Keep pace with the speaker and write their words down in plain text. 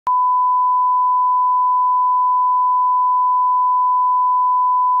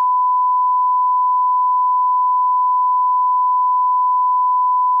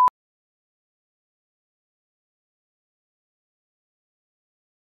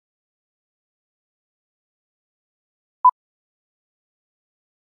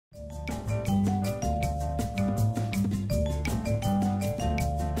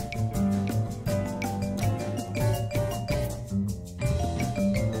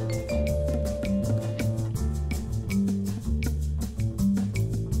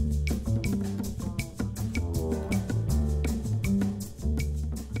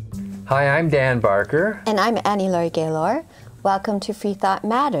Hi, I'm Dan Barker. And I'm Annie Laurie Gaylor. Welcome to Free Thought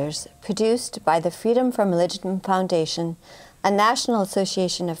Matters, produced by the Freedom from Religion Foundation, a national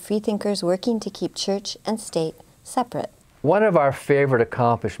association of freethinkers working to keep church and state separate. One of our favorite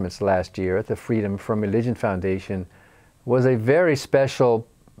accomplishments last year at the Freedom from Religion Foundation was a very special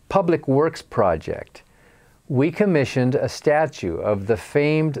public works project. We commissioned a statue of the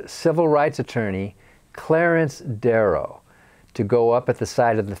famed civil rights attorney Clarence Darrow to go up at the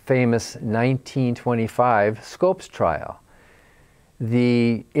site of the famous 1925 Scopes trial.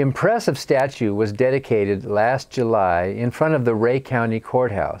 The impressive statue was dedicated last July in front of the Rhea County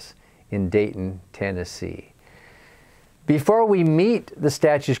Courthouse in Dayton, Tennessee. Before we meet the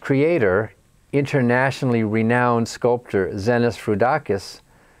statue's creator, internationally renowned sculptor Zenos Frudakis,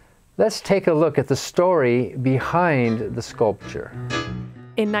 let's take a look at the story behind the sculpture.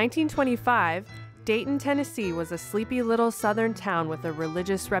 In 1925, Dayton, Tennessee was a sleepy little southern town with a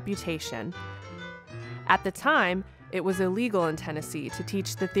religious reputation. At the time, it was illegal in Tennessee to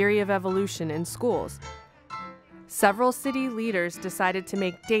teach the theory of evolution in schools. Several city leaders decided to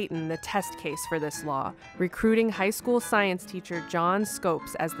make Dayton the test case for this law, recruiting high school science teacher John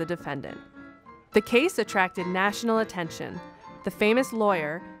Scopes as the defendant. The case attracted national attention. The famous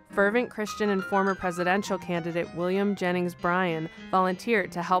lawyer, fervent Christian and former presidential candidate William Jennings Bryan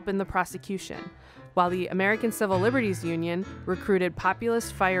volunteered to help in the prosecution, while the American Civil Liberties Union recruited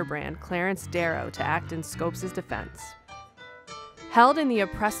populist firebrand Clarence Darrow to act in Scopes' defense. Held in the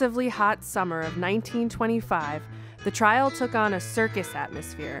oppressively hot summer of 1925, the trial took on a circus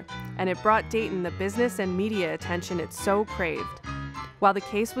atmosphere, and it brought Dayton the business and media attention it so craved. While the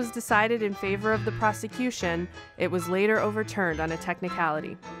case was decided in favor of the prosecution, it was later overturned on a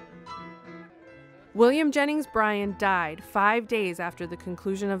technicality. William Jennings Bryan died 5 days after the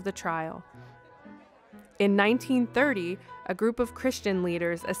conclusion of the trial. In 1930, a group of Christian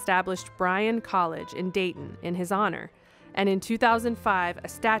leaders established Bryan College in Dayton in his honor, and in 2005, a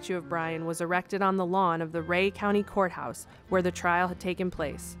statue of Bryan was erected on the lawn of the Rhea County Courthouse where the trial had taken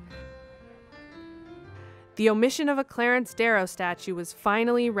place. The omission of a Clarence Darrow statue was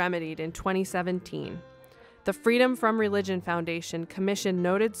finally remedied in 2017. The Freedom from Religion Foundation commissioned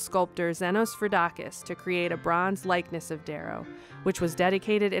noted sculptor Zenos Frudakis to create a bronze likeness of Darrow, which was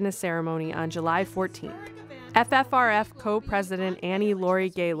dedicated in a ceremony on July 14th. FFRF co-president Annie Laurie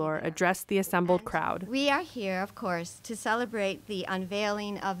Gaylor addressed the assembled crowd. We are here, of course, to celebrate the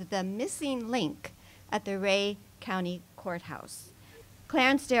unveiling of the missing link at the Rhea County Courthouse.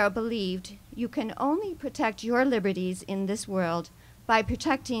 Clarence Darrow believed you can only protect your liberties in this world by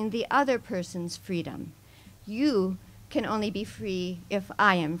protecting the other person's freedom. You can only be free if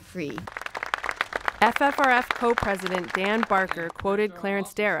I am free. FFRF co-president Dan Barker quoted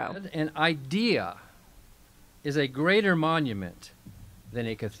Clarence Darrow. An idea is a greater monument than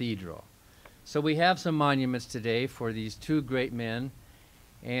a cathedral. So we have some monuments today for these two great men,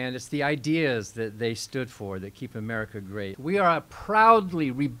 and it's the ideas that they stood for that keep America great. We are a proudly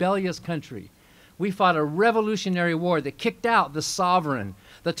rebellious country. We fought a revolutionary war that kicked out the sovereign,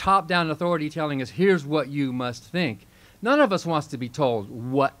 the top-down authority telling us, here's what you must think. None of us wants to be told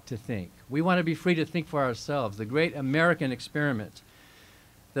what to think. We want to be free to think for ourselves. The great American experiment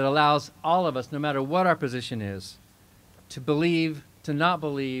that allows all of us, no matter what our position is, to believe, to not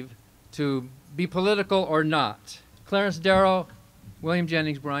believe, to be political or not. Clarence Darrow, William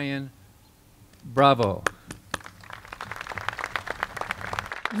Jennings Bryan, bravo.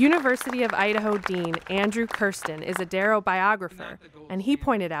 University of Idaho Dean Andrew Kirsten is a Darrow biographer, and he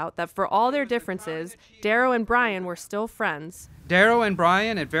pointed out that for all their differences, Darrow and Bryan were still friends. Darrow and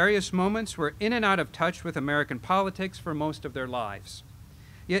Bryan at various moments were in and out of touch with American politics for most of their lives.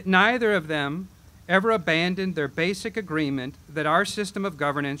 Yet neither of them ever abandoned their basic agreement that our system of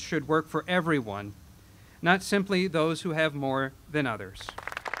governance should work for everyone, not simply those who have more than others.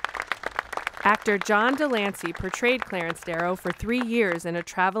 Actor John Delancey portrayed Clarence Darrow for 3 years in a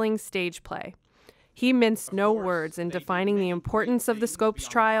traveling stage play. He minced no words in defining the importance of the Scopes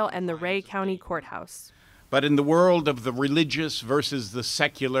trial and the Rhea County Courthouse. But in the world of the religious versus the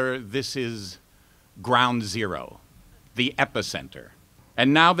secular, this is ground zero, the epicenter.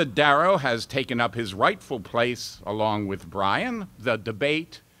 And now that Darrow has taken up his rightful place along with Bryan, the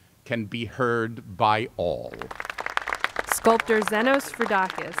debate can be heard by all. Sculptor Zenos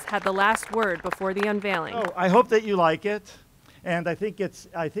Frudakis had the last word before the unveiling. Oh, I hope that you like it, and I think it's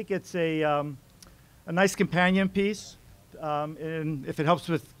a nice companion piece, and if it helps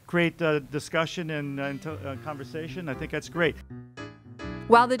with create discussion and conversation, I think that's great.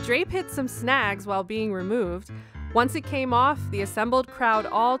 While the drape hit some snags while being removed, Once it came off, the assembled crowd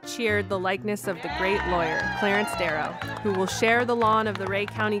all cheered the likeness of the great lawyer, Clarence Darrow, who will share the lawn of the Rhea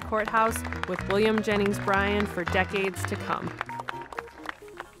County Courthouse with William Jennings Bryan for decades to come.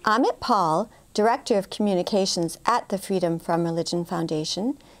 Amit Paul, Director of Communications at the Freedom from Religion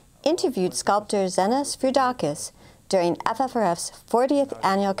Foundation, interviewed sculptor Zenos Frudakis during FFRF's 40th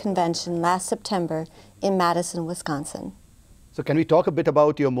annual convention last September in Madison, Wisconsin. So can we talk a bit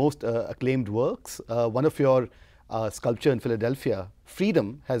about your most acclaimed works? One of your sculpture in Philadelphia,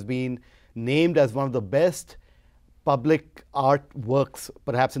 Freedom, has been named as one of the best public art works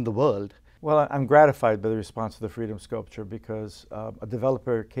perhaps in the world. Well, I'm gratified by the response to the Freedom sculpture because a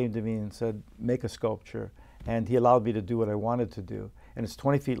developer came to me and said, make a sculpture, and he allowed me to do what I wanted to do. And it's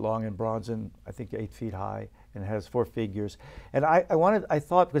 20 feet long in bronze and I think 8 feet high, and it has 4 figures. And I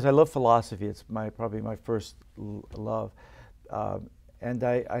thought, because I love philosophy, it's probably my first love, and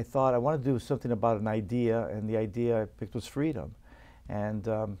I thought I wanted to do something about an idea, and the idea I picked was freedom. And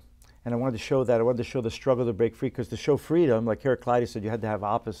I wanted to show that. I wanted to show the struggle to break free, because to show freedom, like Heraclitus said, you had to have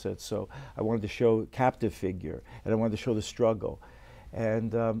opposites. So I wanted to show captive figure, and I wanted to show the struggle.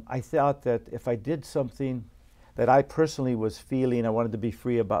 And I thought that if I did something that I personally was feeling, I wanted to be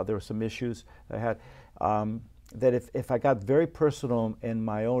free about, there were some issues I had, that if I got very personal in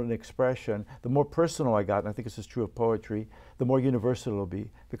my own expression, the more personal I got, and I think this is true of poetry, the more universal it'll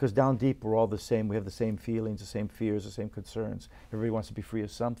be. Because down deep, we're all the same. We have the same feelings, the same fears, the same concerns. Everybody wants to be free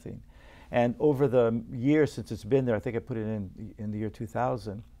of something. And over the years since it's been there, I think I put it in the year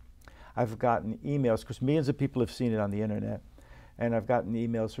 2000, I've gotten emails, because millions of people have seen it on the internet. And I've gotten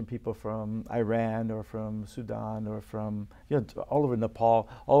emails from people from Iran or from Sudan or from, all over Nepal,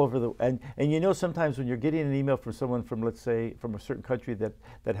 all over the, and sometimes when you're getting an email from someone from, let's say, from a certain country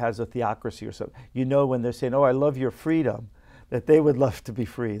that has a theocracy or something, when they're saying, oh, I love your freedom, that they would love to be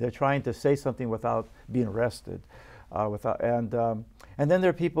free. They're trying to say something without being arrested. And then there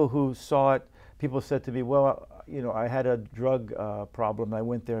are people who saw it. People said to me, well, I had a drug problem. I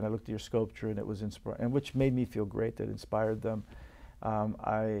went there and I looked at your sculpture, and it was inspiring, and which made me feel great. That inspired them.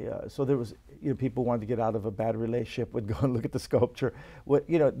 So there was, people wanted to get out of a bad relationship, would go and look at the sculpture.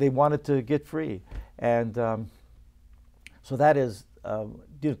 They wanted to get free, and so that is,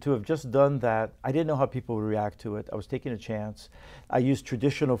 to have just done that. I didn't know how people would react to it. I was taking a chance. I used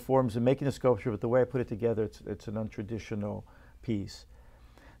traditional forms in making the sculpture, but the way I put it together, it's an untraditional piece.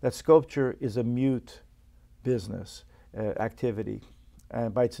 That sculpture is a mute business activity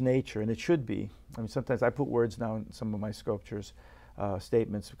by its nature, and it should be. I mean, sometimes I put words now in some of my sculptures,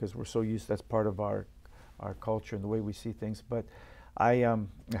 statements, because we're so used, that's part of our culture and the way we see things, but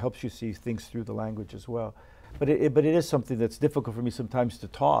it helps you see things through the language as well. But it is something that's difficult for me sometimes to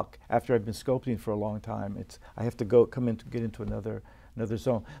talk after I've been sculpting for a long time. I have to get into another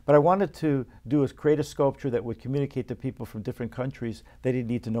zone. But I wanted to create a sculpture that would communicate to people from different countries. They didn't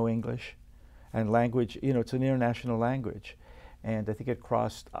need to know English and language. It's an international language. And I think it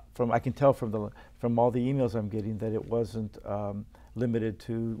crossed I can tell from all the emails I'm getting that it wasn't limited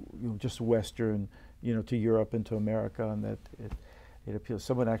to just Western, to Europe and to America, and that it appeals.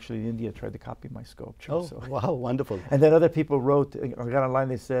 Someone actually in India tried to copy my sculpture. Oh, so. wow, wonderful. And then other people wrote, or got online,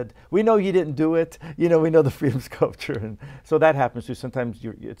 they said, we know you didn't do it, we know the freedom sculpture. And so that happens too. Sometimes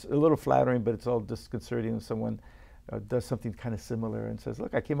it's a little flattering, but it's all disconcerting when someone does something kind of similar and says,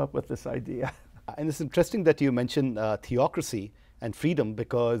 look, I came up with this idea. And it's interesting that you mentioned theocracy and freedom,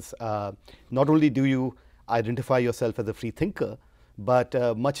 because not only do you identify yourself as a free thinker, but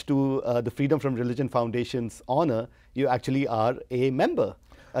much to the Freedom from Religion Foundation's honor, you actually are a member,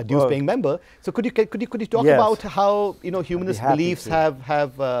 a dues-paying member. So could you talk about how humanist beliefs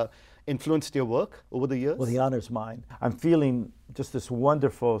have influenced your work over the years? Well, the honor's mine. I'm feeling just this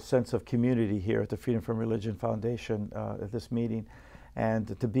wonderful sense of community here at the Freedom from Religion Foundation at this meeting.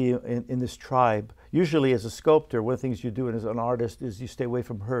 And to be in this tribe. Usually as a sculptor, one of the things you do as an artist is you stay away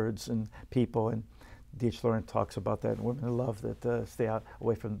from herds and people, and D.H. Lawrence talks about that, and women who love that, stay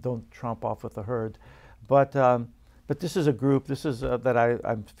away from, don't tromp off with the herd. But this is a group, this is that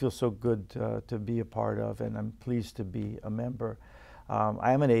I feel so good to be a part of, and I'm pleased to be a member.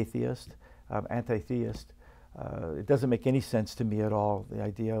 I am an atheist, I'm anti-theist. It doesn't make any sense to me at all, the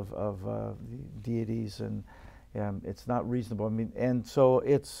idea of deities, and it's not reasonable. I mean, and so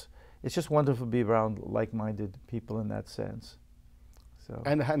it's just wonderful to be around like-minded people in that sense. So.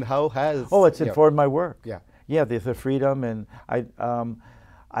 And how has? Oh, it's informed my work. Yeah. Yeah, the freedom, and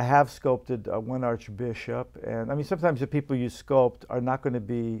I have sculpted one archbishop, and I mean sometimes the people you sculpt are not going to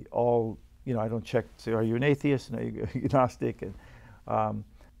be all. I don't check. Say, are you an atheist? And are you agnostic? And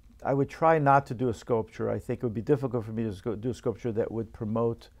I would try not to do a sculpture. I think it would be difficult for me to do a sculpture that would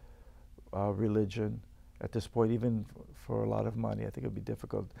promote religion at this point, even for a lot of money. I think it would be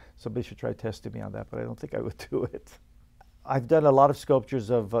difficult. Somebody should try testing me on that, but I don't think I would do it. I've done a lot of sculptures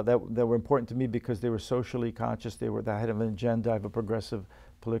of that were important to me because they were socially conscious. They had an agenda. I have a progressive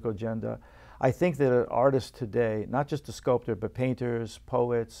political agenda. I think that an artist today, not just a sculptor, but painters,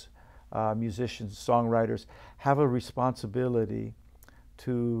 poets, musicians, songwriters, have a responsibility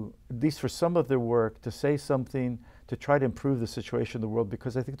to, at least for some of their work, to say something to try to improve the situation in the world,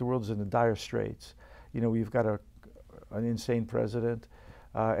 because I think the world is in the dire straits. You know, we've got an insane president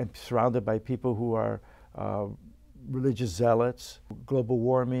and surrounded by people who are religious zealots, global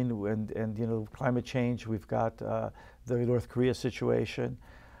warming and you know, climate change. We've got the North Korea situation.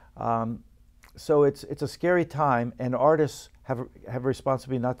 So it's a scary time, and artists have a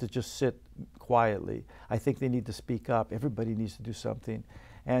responsibility not to just sit quietly. I think they need to speak up. Everybody needs to do something.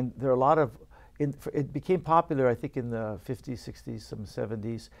 And there are a lot of, it became popular, I think, in the 50s, 60s, some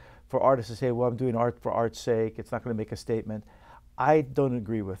 70s, for artists to say, well, I'm doing art for art's sake. It's not going to make a statement. I don't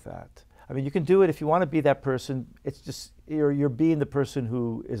agree with that. I mean, you can do it if you want to be that person. It's just, you're being the person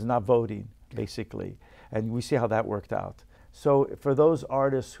who is not voting, basically. And we see how that worked out. So for those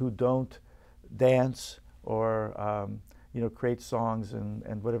artists who don't dance or you know, create songs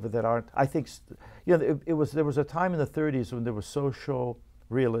and whatever that aren't, I think, you know, there was a time in the 30s when there was social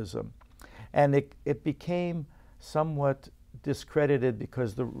realism, and it became somewhat discredited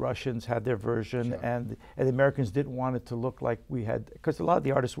because the Russians had their version. Sure. and the Americans didn't want it to look like we had, because a lot of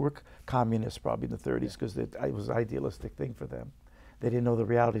the artists were communists probably in the 30s, because it was an idealistic thing for them. They didn't know the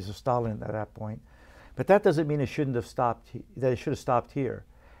realities of Stalin at that point. But that doesn't mean it shouldn't have stopped, that it should have stopped here.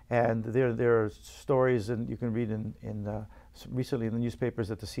 And there are stories, and you can read recently in the newspapers,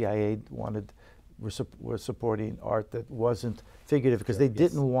 that the CIA was supporting art that wasn't figurative, because they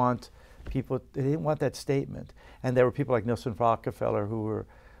didn't want people, they didn't want that statement. And there were people like Nelson Rockefeller who were,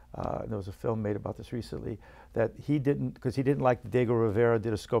 there was a film made about this recently, that he didn't, because he didn't like Diego Rivera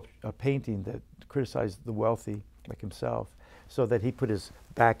did a painting that criticized the wealthy like himself, so that he put his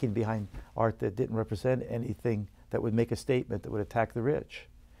backing behind art that didn't represent anything that would make a statement that would attack the rich.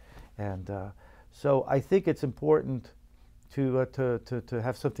 And so I think it's important to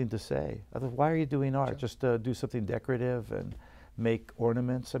have something to say. Otherwise, why are you doing art? Sure. Just do something decorative and make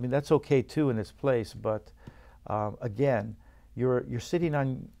ornaments. I mean, that's okay too in its place, but again, you're sitting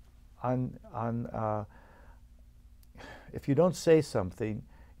on if you don't say something,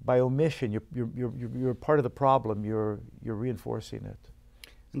 by omission, you're part of the problem. You're reinforcing it.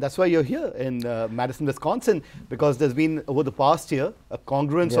 And that's why you're here in Madison, Wisconsin, because there's been, over the past year, a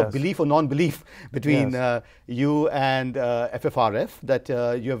congruence of belief or non-belief between you and FFRF, that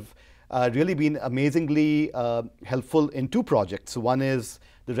you have really been amazingly helpful in two projects. So one is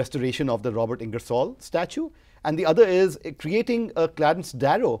the restoration of the Robert Ingersoll statue, and the other is creating a Clarence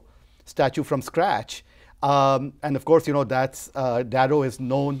Darrow statue from scratch. And of course, you know, that's Darrow is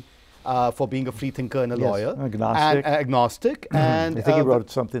known for being a free thinker and a lawyer. Agnostic. And agnostic. And I think he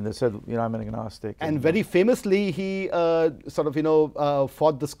wrote something that said, you know, I'm an agnostic. And very famously, he sort of, you know,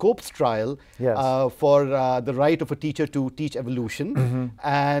 fought the Scopes trial for the right of a teacher to teach evolution.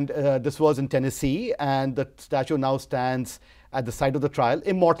 And this was in Tennessee, and the statue now stands at the site of the trial,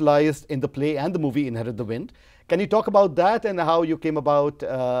 immortalized in the play and the movie Inherit the Wind. Can you talk about that and how you came about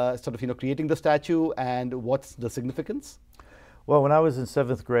sort of, you know, creating the statue, and what's the significance? Well, when I was in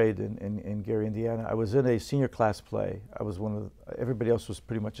 7th grade in Gary, Indiana, I was in a senior class play. I was everybody else was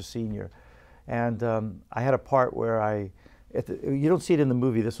pretty much a senior. And I had a part where you don't see it in the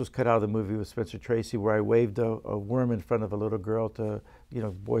movie, this was cut out of the movie with Spencer Tracy, where I waved a worm in front of a little girl to, you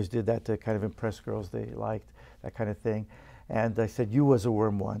know, boys did that to kind of impress girls they liked, that kind of thing. And I said, you was a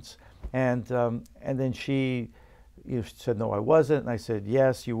worm once. And then she said, no, I wasn't. And I said,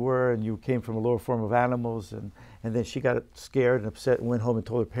 yes, you were, and you came from a lower form of animals. And then she got scared and upset and went home and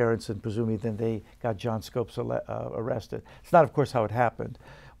told her parents, and presumably then they got John Scopes arrested. It's not, of course, how it happened.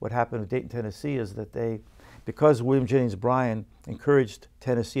 What happened in Dayton, Tennessee is that because William Jennings Bryan encouraged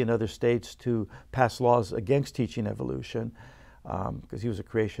Tennessee and other states to pass laws against teaching evolution, because he was a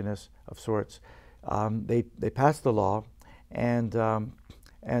creationist of sorts, they passed the law, and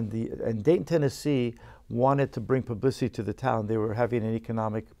Dayton, Tennessee wanted to bring publicity to the town. They were having an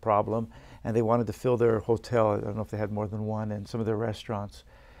economic problem, and they wanted to fill their hotel. I don't know if they had more than one, and some of their restaurants.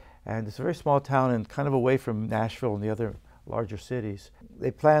 And it's a very small town and kind of away from Nashville and the other larger cities.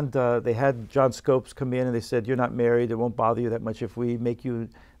 They planned, they had John Scopes come in, and they said, you're not married, it won't bother you that much if we make you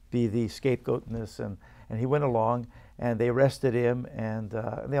be the scapegoat in this. And he went along, and they arrested him, and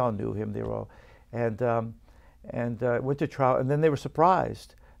they all knew him. They were all, and went to trial, and then they were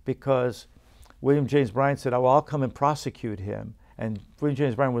surprised because William James Bryan said, oh, well, I'll come and prosecute him. And William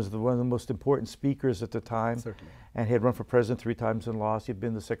James Bryan was one of the most important speakers at the time. Certainly. And he had run for president 3 times and lost. He'd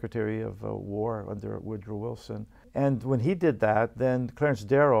been the Secretary of War under Woodrow Wilson. And when he did that, then Clarence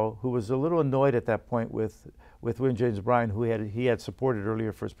Darrow, who was a little annoyed at that point with William James Bryan, who he had supported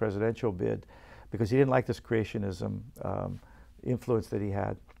earlier for his presidential bid, because he didn't like this creationism influence that he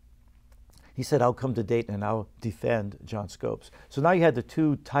had. He said, I'll come to Dayton and I'll defend John Scopes. So now you had the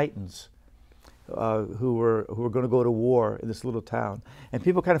 2 titans who were going to go to war in this little town. And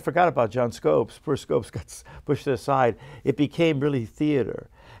people kind of forgot about John Scopes. Poor Scopes got pushed aside. It became really theater.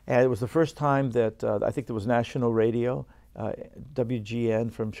 And it was the first time that I think there was national radio.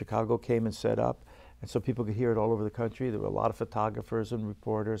 WGN from Chicago came and set up. And so people could hear it all over the country. There were a lot of photographers and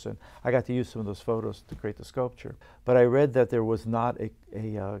reporters, and I got to use some of those photos to create the sculpture. But I read that there was not a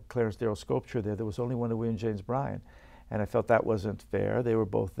Clarence Darrow sculpture there. There was only one of William James Bryan. And I felt that wasn't fair. They were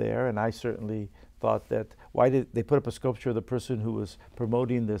both there, and I certainly thought that, why did they put up a sculpture of the person who was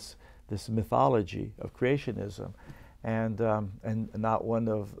promoting this mythology of creationism, and not one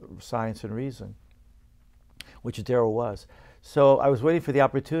of science and reason, which Darrow was. So I was waiting for the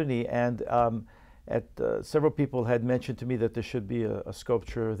opportunity, and several people had mentioned to me that there should be a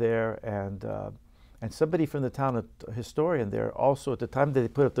sculpture there, and somebody from the town, a historian there, also at the time that they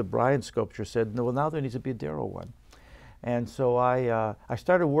put up the Bryan sculpture, said, no, well, now there needs to be a Darrow one. And so I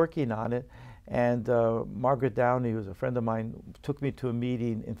started working on it, and Margaret Downey, who was a friend of mine, took me to a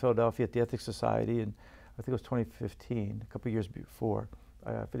meeting in Philadelphia at the Ethics Society, and I think it was 2015, a couple of years before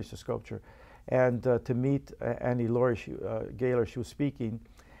I finished the sculpture, and to meet Annie Laurie Gaylor. She was speaking,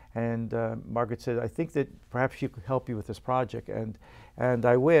 and Margaret said, I think that perhaps she could help you with this project. And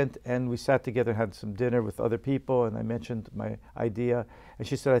I went, and we sat together and had some dinner with other people, and I mentioned my idea. And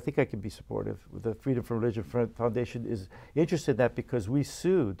she said, I think I can be supportive. The Freedom from Religion Foundation is interested in that because we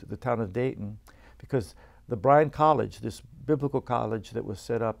sued the town of Dayton, because the Bryan College, this biblical college that was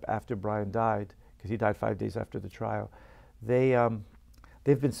set up after Bryan died, because he died 5 days after the trial, they've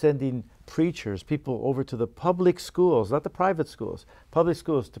been sending preachers, people over to the public schools, not the private schools, public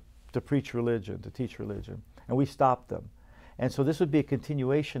schools to preach religion, to teach religion. And we stopped them. And so this would be a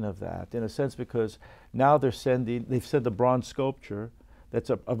continuation of that, in a sense, because now they've sent a bronze sculpture that's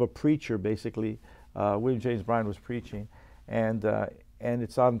of a preacher, basically. William James Bryan was preaching. And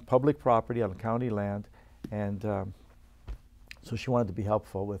it's on public property, on county land. And so she wanted to be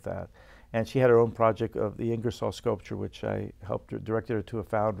helpful with that. And she had her own project of the Ingersoll sculpture, which I helped her, directed her to a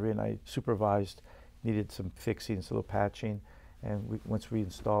foundry, and I supervised, needed some fixing, a little patching. And once we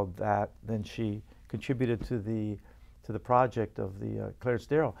installed that, then she contributed to the project of the Clarence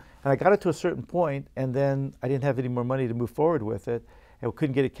Darrow. And I got it to a certain point, and then I didn't have any more money to move forward with it, and we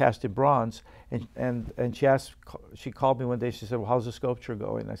couldn't get it cast in bronze. And she called me one day, she said, well, how's the sculpture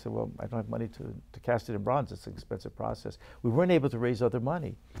going? And I said, well, I don't have money to cast it in bronze. It's an expensive process. We weren't able to raise other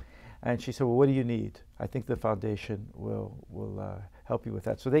money. And she said, well, what do you need? I think the foundation will help you with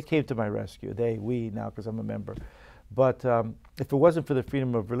that. So they came to my rescue. We now, because I'm a member. But if it wasn't for the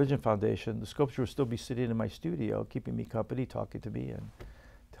Freedom of Religion Foundation, the sculpture would still be sitting in my studio, keeping me company, talking to me, and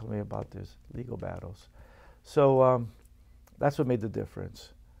telling me about these legal battles. So that's what made the difference.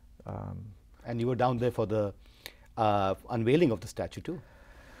 And you were down there for the unveiling of the statue too.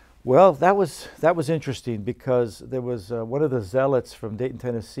 Well, that was interesting, because there was one of the zealots from Dayton,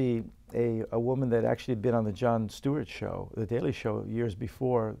 Tennessee, a woman that actually had been on the Jon Stewart show, the Daily Show, years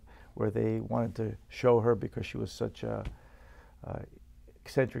before, where they wanted to show her because she was such a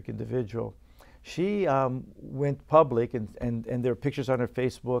eccentric individual. She went public, and there were pictures on her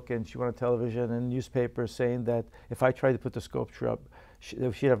Facebook, and she went on television and newspapers saying that if I tried to put the sculpture up, she'd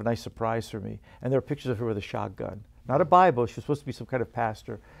have a nice surprise for me. And there were pictures of her with a shotgun. Not a Bible, she was supposed to be some kind of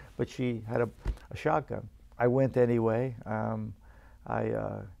pastor, but she had a shotgun. I went anyway.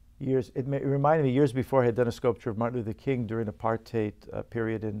 It reminded me, years before I had done a sculpture of Martin Luther King during the apartheid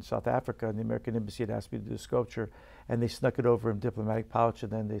period in South Africa, and the American Embassy had asked me to do a sculpture, and they snuck it over in a diplomatic pouch,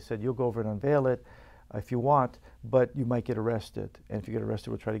 and then they said, you'll go over and unveil it if you want, but you might get arrested. And if you get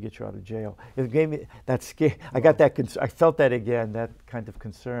arrested, we'll try to get you out of jail. It gave me that scare. I got that, I felt that again, that kind of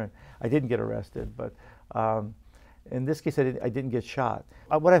concern. I didn't get arrested, but in this case, I didn't get shot.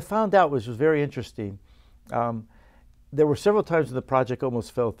 What I found out was very interesting. There were several times when the project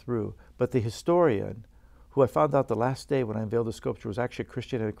almost fell through, but the historian, who I found out the last day when I unveiled the sculpture, was actually a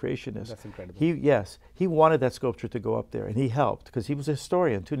Christian and a creationist. That's incredible. He wanted that sculpture to go up there, and he helped, because he was a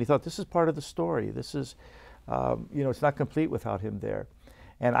historian too, and he thought, this is part of the story. This is, it's not complete without him there.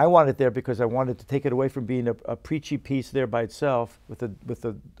 And I wanted it there because I wanted to take it away from being a preachy piece there by itself with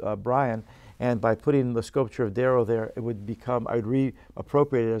the Bryan, and by putting the sculpture of Darrow there, it would become, I'd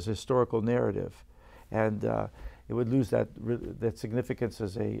reappropriate it as a historical narrative. And it would lose that significance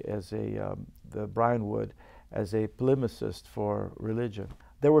as the Bryan would, as a polemicist for religion.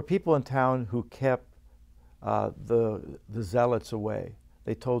 There were people in town who kept the zealots away.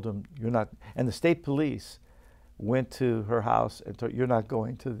 They told them, "You're not," and the state police went to her house and told, "You're not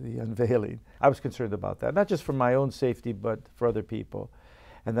going to the unveiling." I was concerned about that, not just for my own safety, but for other people.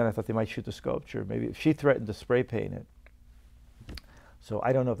 And then I thought they might shoot the sculpture. Maybe she threatened to spray paint it. So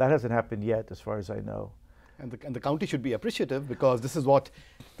I don't know. That hasn't happened yet, as far as I know. And the county should be appreciative, because this is what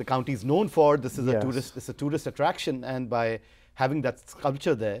the county is known for. This is a tourist attraction, and by having that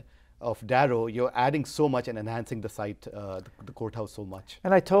sculpture there of Darrow, you're adding so much and enhancing the site, the courthouse, so much.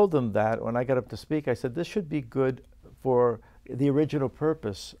 And I told them that when I got up to speak. I said, this should be good for the original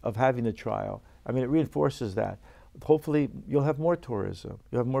purpose of having the trial. I mean, it reinforces that. Hopefully, you'll have more tourism.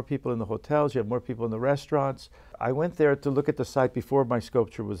 You'll have more people in the hotels. You have more people in the restaurants. I went there to look at the site before my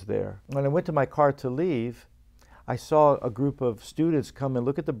sculpture was there. When I went to my car to leave, I saw a group of students come and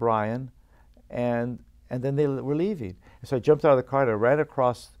look at the Bryan, and then they were leaving. And so I jumped out of the car and I ran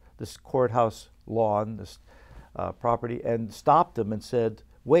across this courthouse lawn, this property, and stopped them and said,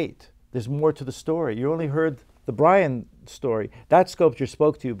 "Wait, there's more to the story. You only heard the Bryan story. That sculpture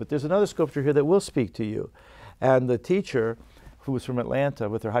spoke to you, but there's another sculpture here that will speak to you." And the teacher, who was from Atlanta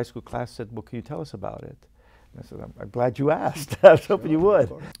with her high school class, said, "Well, can you tell us about it?" And I said, I'm glad you asked. I was hoping you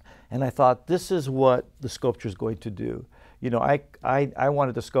would. And I thought, this is what the sculpture is going to do. You know, I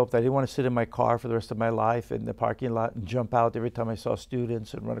wanted to sculpt that. I didn't want to sit in my car for the rest of my life in the parking lot and jump out every time I saw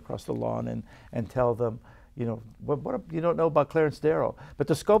students and run across the lawn and tell them, you know, what you don't know about Clarence Darrow. But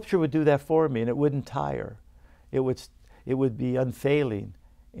the sculpture would do that for me, and it wouldn't tire. It would be unfailing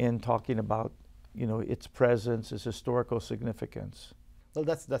in talking about, you know, its presence, its historical significance. Well,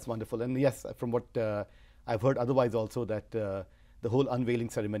 that's wonderful. And yes, from what I've heard otherwise also, that the whole unveiling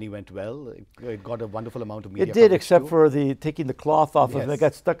ceremony went well. It got a wonderful amount of media coverage. It did, except too. for the taking the cloth off of him. Yes. It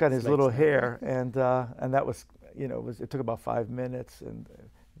got stuck on his little hair, and that was, you know, it took about 5 minutes, and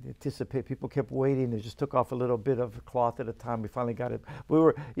people kept waiting. They just took off a little bit of cloth at a time. We finally got it.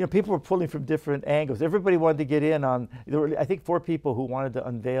 People were pulling from different angles. Everybody wanted to get in on. There were, I think, 4 people who wanted to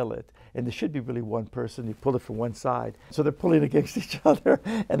unveil it, and there should be really one person. You pull it from one side, so they're pulling against each other,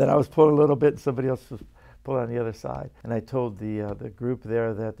 and then I was pulling a little bit, and somebody else was pulling on the other side. And I told the group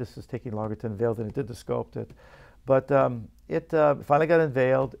there that this is taking longer to unveil than it did to sculpt it. But it finally got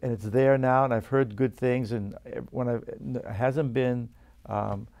unveiled, and it's there now, and I've heard good things, and it hasn't been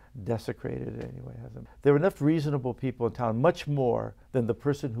desecrated anyway. There were enough reasonable people in town, much more than the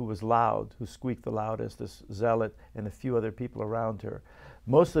person who was loud, who squeaked the loudest, this zealot, and a few other people around her.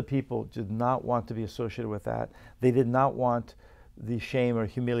 Most of the people did not want to be associated with that. They did not want the shame or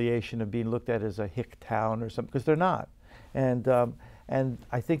humiliation of being looked at as a hick town or something, because they're not. And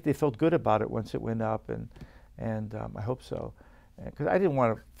I think they felt good about it once it went up, and I hope so. Because I didn't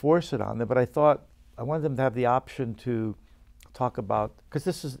want to force it on them, but I thought I wanted them to have the option to talk about, because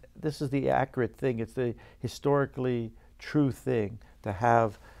this is the accurate thing. It's the historically true thing to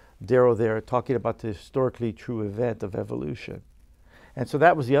have Darrow there talking about the historically true event of evolution. And so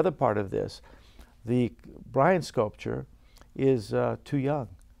that was the other part of this. The Bryan sculpture is too young.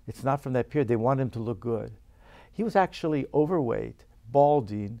 It's not from that period. They want him to look good. He was actually overweight,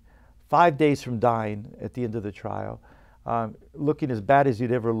 balding, 5 days from dying at the end of the trial, looking as bad as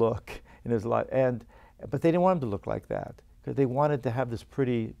you'd ever look in his life. But they didn't want him to look like that, because they wanted to have this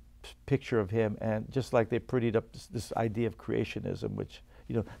pretty picture of him, and just like they prettied up this idea of creationism, which,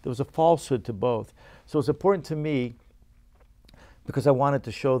 you know, there was a falsehood to both. So it's important to me, because I wanted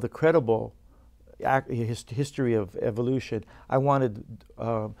to show the credible history of evolution. I wanted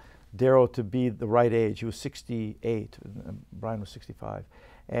Darrow to be the right age. He was 68, and Bryan was 65,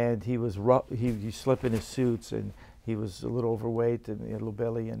 and he was rough. He slept in his suits, and he was a little overweight, and he had a little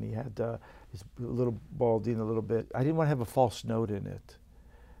belly, and he had his little balding a little bit. I didn't want to have a false note in it,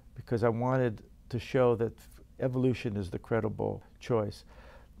 because I wanted to show that evolution is the credible choice.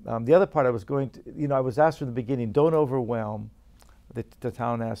 The other part I was going to, you know, I was asked from the beginning, don't overwhelm. The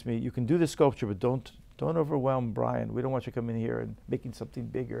town asked me, you can do the sculpture, but don't overwhelm Bryan. We don't want you coming here and making something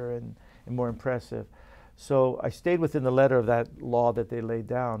bigger and more impressive. So I stayed within the letter of that law that they laid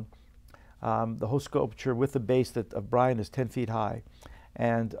down. The whole sculpture with the base of Bryan is 10 feet high.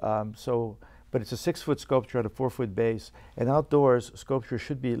 And but it's a 6-foot sculpture on a 4-foot base. And outdoors, sculptures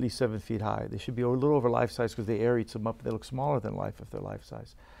should be at least 7 feet high. They should be a little over life size, because the air eats them up. They look smaller than life if they're life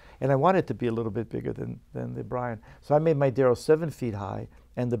size. And I want it to be a little bit bigger than the Bryan. So I made my Darrow 7 feet high,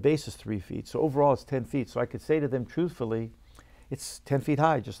 and the base is 3 feet. So overall it's 10 feet. So I could say to them truthfully, it's 10 feet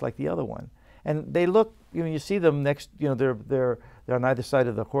high, just like the other one. And they look, you know, you see them next, you know, they're on either side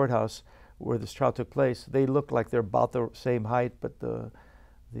of the courthouse where this trial took place, they look like they're about the same height, but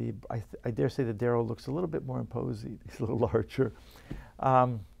I dare say that Darrow looks a little bit more imposing. He's a little larger.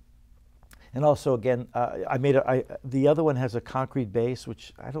 And also, again, the other one has a concrete base,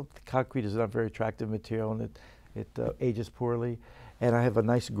 which I don't think concrete is not a very attractive material, and it ages poorly. And I have a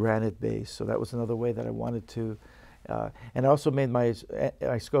nice granite base, so that was another way that I wanted to. And I also made my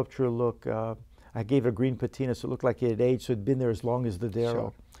sculpture look, I gave it a green patina, so it looked like it had aged, so it had been there as long as the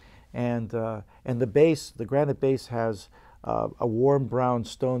Darrow. Sure. And the base, the granite base has a warm brown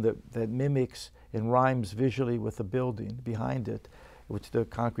stone that mimics and rhymes visually with the building behind it, which the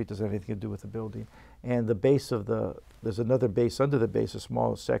concrete doesn't have anything to do with the building. And the base of there's another base under the base, a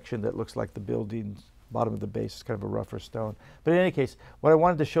small section that looks like the building's bottom of the base is kind of a rougher stone. But in any case, what I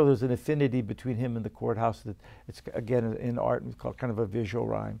wanted to show, there's an affinity between him and the courthouse that it's, again, in art, it's called kind of a visual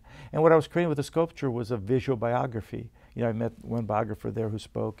rhyme. And what I was creating with the sculpture was a visual biography. You know, I met one biographer there who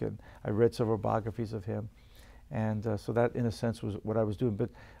spoke, and I read several biographies of him. And so that, in a sense, was what I was doing. But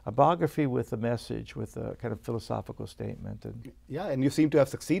a biography with a message, with a kind of philosophical statement. And yeah, and you seem to have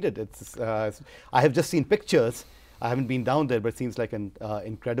succeeded. It's, I have just seen pictures. I haven't been down there, but it seems like an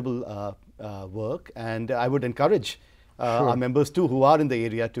incredible work. And I would encourage our members, too, who are in the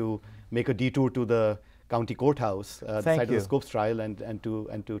area to make a detour to the county courthouse, the site of the Scopes trial, and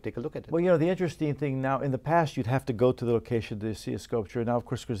to take a look at it. Well, you know, the interesting thing now, in the past, you'd have to go to the location to see a sculpture. Now, of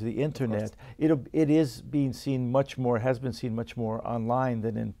course, because of the internet, it is being seen much more, has been seen much more online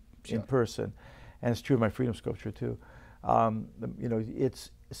than in person. And it's true of my freedom sculpture, too. You know, it's,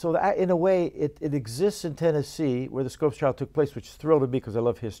 so that in a way, it exists in Tennessee, where the Scopes trial took place, which is thrilled to me because I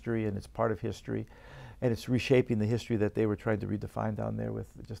love history, and it's part of history. And it's reshaping the history that they were trying to redefine down there with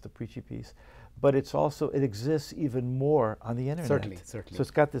just a preachy piece. But it's also, it exists even more on the internet. Certainly, certainly. So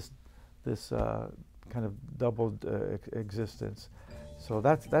it's got this kind of doubled existence. So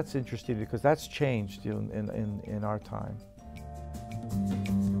that's interesting because that's changed, you know, in our time.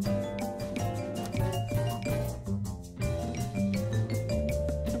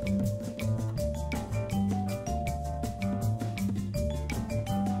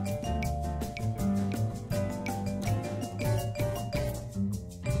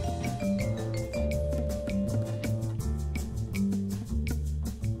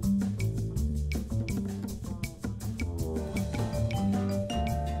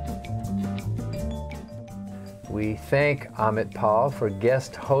 We thank Amit Pal for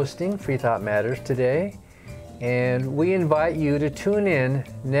guest hosting Free Thought Matters today, and we invite you to tune in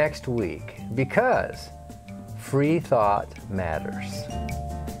next week because free thought matters.